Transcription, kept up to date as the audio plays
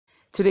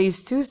Today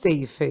is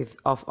Tuesday, 5th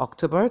of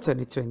October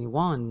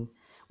 2021.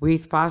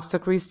 With Pastor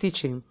Chris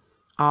teaching,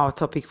 our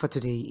topic for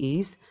today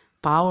is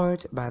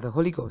Powered by the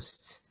Holy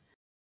Ghost.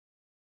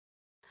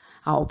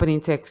 Our opening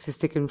text is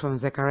taken from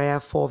Zechariah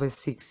 4 verse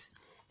 6,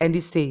 and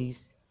it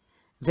says,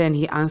 Then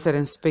he answered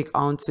and spake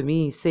unto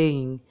me,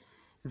 saying,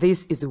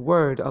 This is the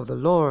word of the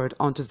Lord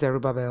unto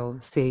Zerubbabel,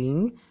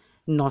 saying,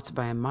 Not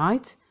by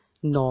might,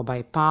 nor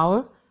by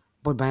power,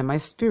 but by my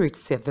Spirit,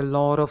 saith the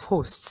Lord of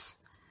hosts.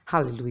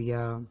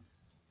 Hallelujah.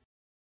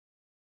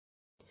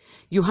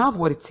 You have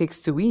what it takes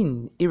to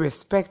win,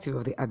 irrespective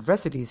of the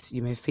adversities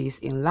you may face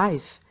in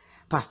life.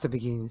 Pastor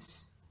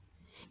begins.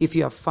 If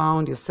you have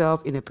found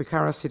yourself in a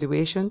precarious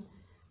situation,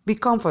 be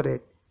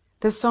comforted.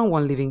 There's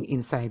someone living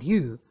inside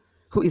you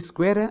who is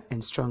greater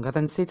and stronger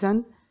than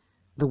Satan,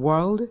 the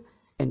world,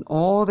 and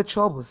all the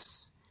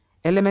troubles,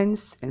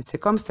 elements, and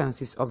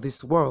circumstances of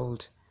this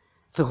world,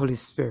 the Holy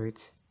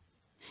Spirit.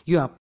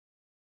 You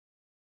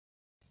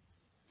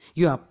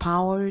are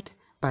powered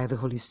by the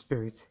Holy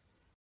Spirit.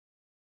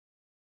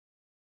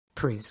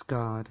 Praise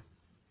God.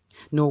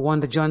 No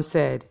wonder John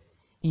said,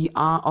 Ye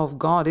are of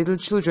God, little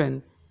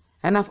children,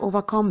 and have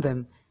overcome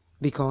them,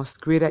 because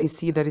greater is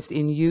he that is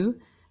in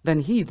you than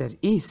he that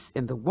is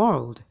in the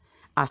world,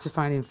 as we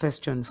find in 1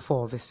 John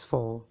 4 verse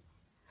 4.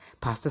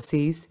 Pastor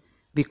says,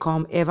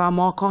 become ever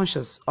more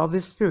conscious of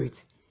the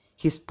Spirit,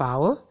 his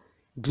power,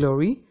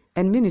 glory,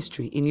 and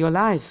ministry in your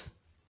life.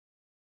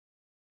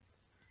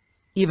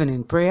 Even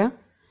in prayer,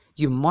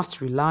 you must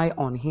rely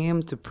on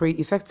him to pray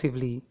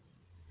effectively.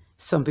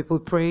 Some people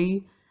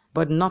pray,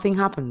 but nothing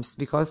happens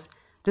because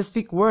they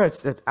speak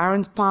words that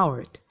aren't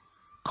powered,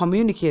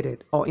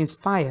 communicated, or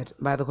inspired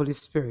by the Holy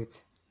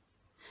Spirit.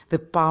 The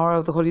power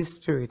of the Holy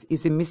Spirit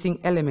is a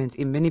missing element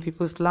in many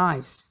people's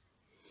lives.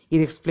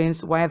 It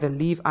explains why they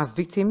live as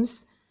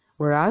victims,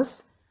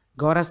 whereas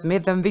God has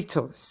made them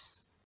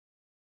victors.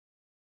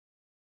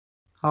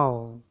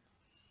 In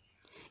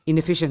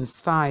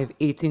Ephesians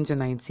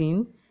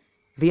 5:18-19,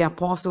 the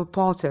Apostle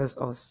Paul tells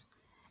us,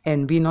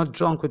 And be not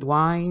drunk with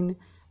wine,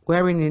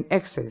 wherein in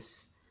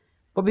excess,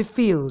 but be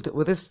filled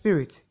with the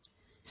Spirit,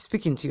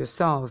 speaking to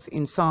yourselves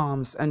in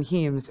psalms and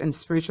hymns and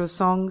spiritual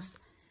songs,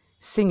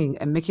 singing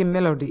and making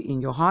melody in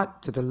your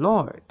heart to the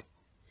Lord.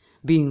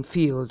 Being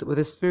filled with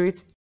the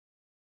Spirit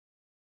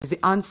is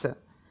the answer,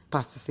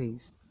 Pastor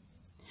says.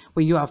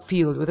 When you are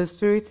filled with the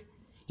Spirit,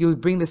 you'll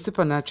bring the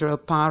supernatural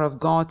power of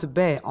God to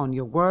bear on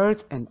your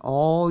words and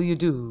all you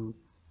do.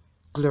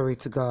 Glory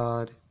to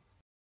God.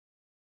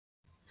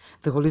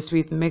 The Holy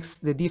Spirit makes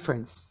the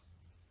difference.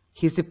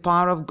 He's the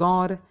power of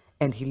God,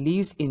 and he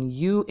lives in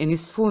you in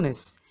his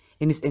fullness,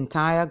 in his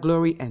entire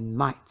glory and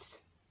might.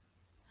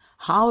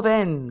 How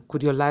then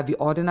could your life be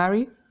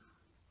ordinary?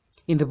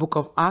 In the book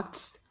of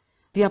Acts,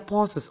 the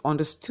apostles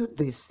understood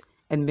this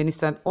and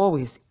ministered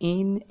always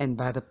in and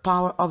by the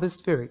power of the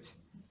Spirit.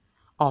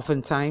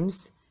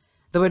 Oftentimes,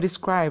 they were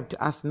described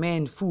as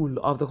men full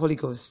of the Holy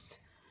Ghost.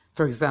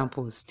 For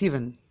example,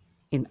 Stephen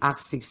in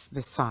Acts 6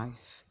 verse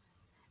 5.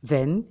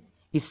 Then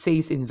it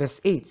says in verse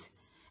 8,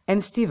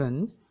 And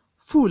Stephen,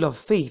 full of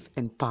faith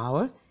and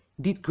power,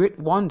 did great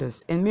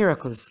wonders and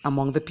miracles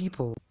among the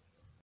people.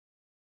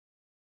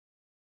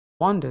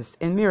 Wonders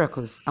and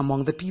miracles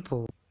among the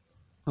people.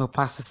 Our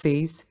pastor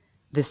says,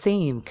 the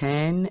same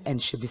can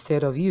and should be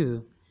said of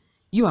you.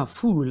 You are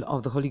full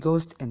of the Holy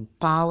Ghost and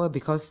power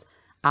because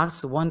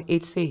Acts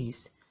 1:8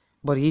 says,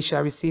 But ye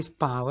shall receive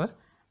power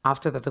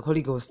after that the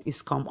Holy Ghost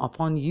is come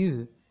upon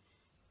you.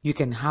 You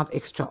can have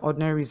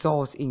extraordinary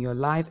results in your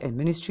life and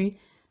ministry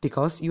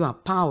because you are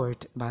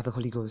powered by the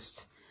Holy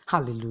Ghost.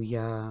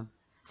 Hallelujah.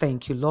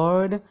 Thank you,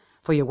 Lord,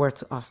 for your word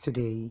to us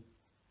today.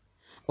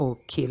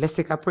 Okay, let's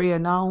take a prayer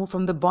now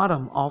from the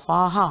bottom of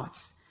our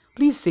hearts.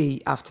 Please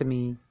say after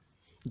me,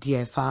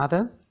 Dear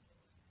Father,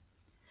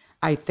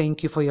 I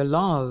thank you for your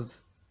love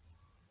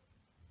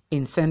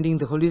in sending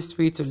the Holy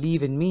Spirit to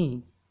live in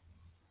me.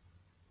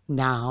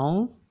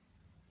 Now,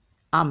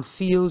 I'm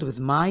filled with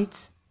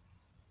might,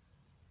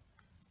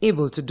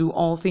 able to do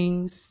all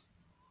things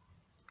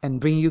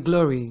and bring you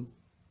glory.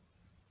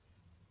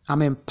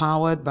 I'm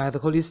empowered by the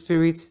Holy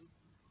Spirit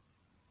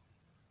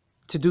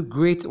to do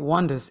great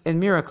wonders and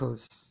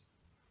miracles,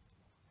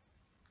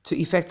 to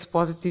effect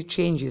positive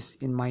changes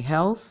in my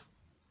health,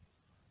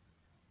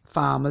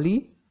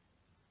 family,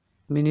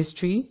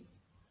 ministry,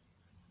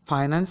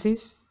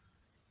 finances,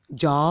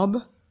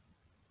 job,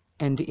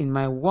 and in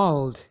my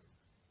world.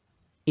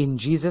 In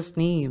Jesus'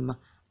 name,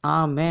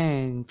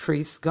 amen.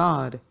 Praise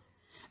God.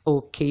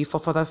 Okay, for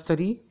further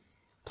study,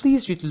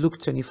 please read Luke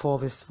 24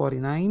 verse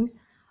 49,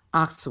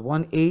 Acts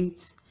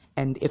 1:8,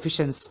 and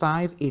Ephesians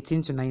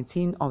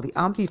 5:18-19 of the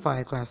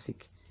Amplified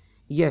Classic.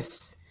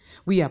 Yes,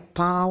 we are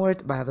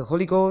powered by the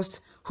Holy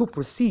Ghost who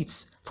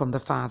proceeds from the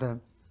Father,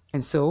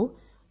 and so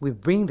we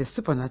bring the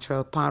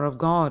supernatural power of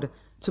God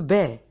to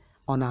bear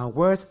on our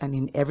words and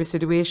in every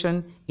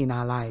situation in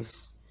our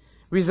lives.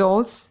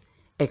 Results,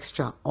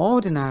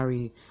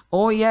 extraordinary.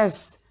 Oh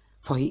yes,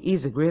 for he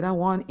is a greater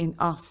one in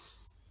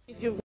us.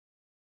 If you've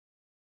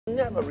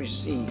never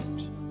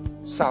received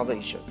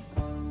salvation,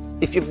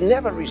 if you've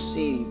never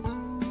received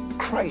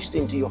Christ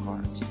into your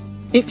heart.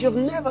 If you've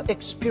never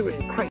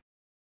experienced Christ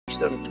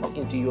that I'm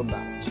talking to you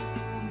about,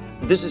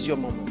 this is your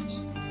moment.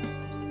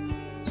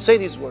 Say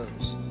these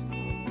words.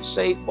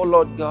 Say, "Oh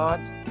Lord God,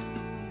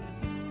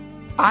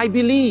 I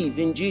believe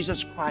in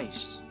Jesus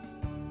Christ,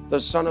 the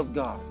Son of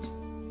God.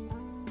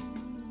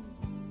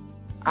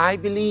 I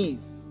believe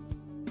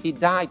He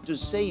died to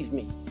save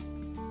me.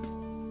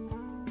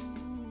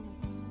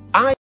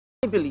 I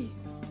believe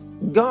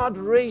God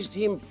raised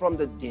Him from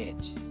the dead,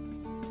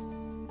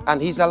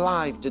 and He's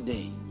alive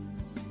today.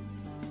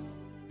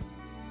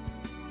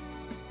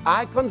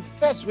 I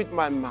confess with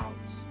my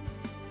mouth,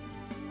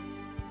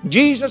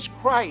 Jesus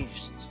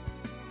Christ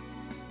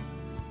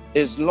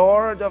is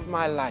Lord of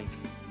my life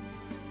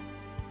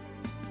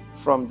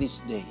from this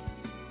day.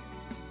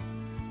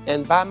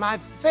 And by my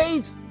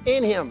faith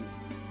in Him,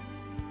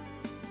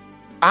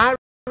 I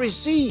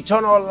receive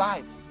eternal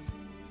life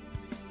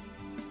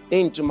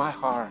into my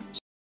heart,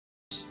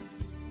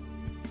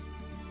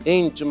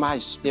 into my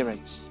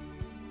spirit.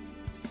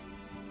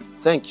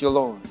 Thank you,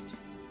 Lord,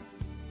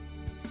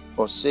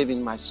 for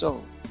saving my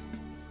soul.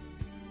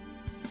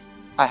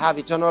 I have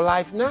eternal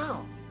life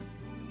now.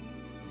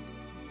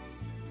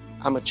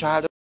 I'm a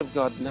child of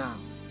God now.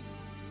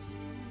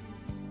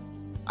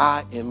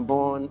 I am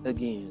born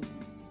again."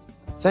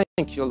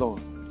 Thank you,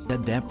 Lord.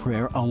 Said that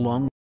prayer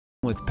along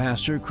with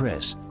Pastor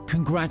Chris.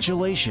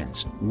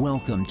 Congratulations.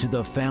 Welcome to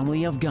the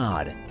family of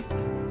God.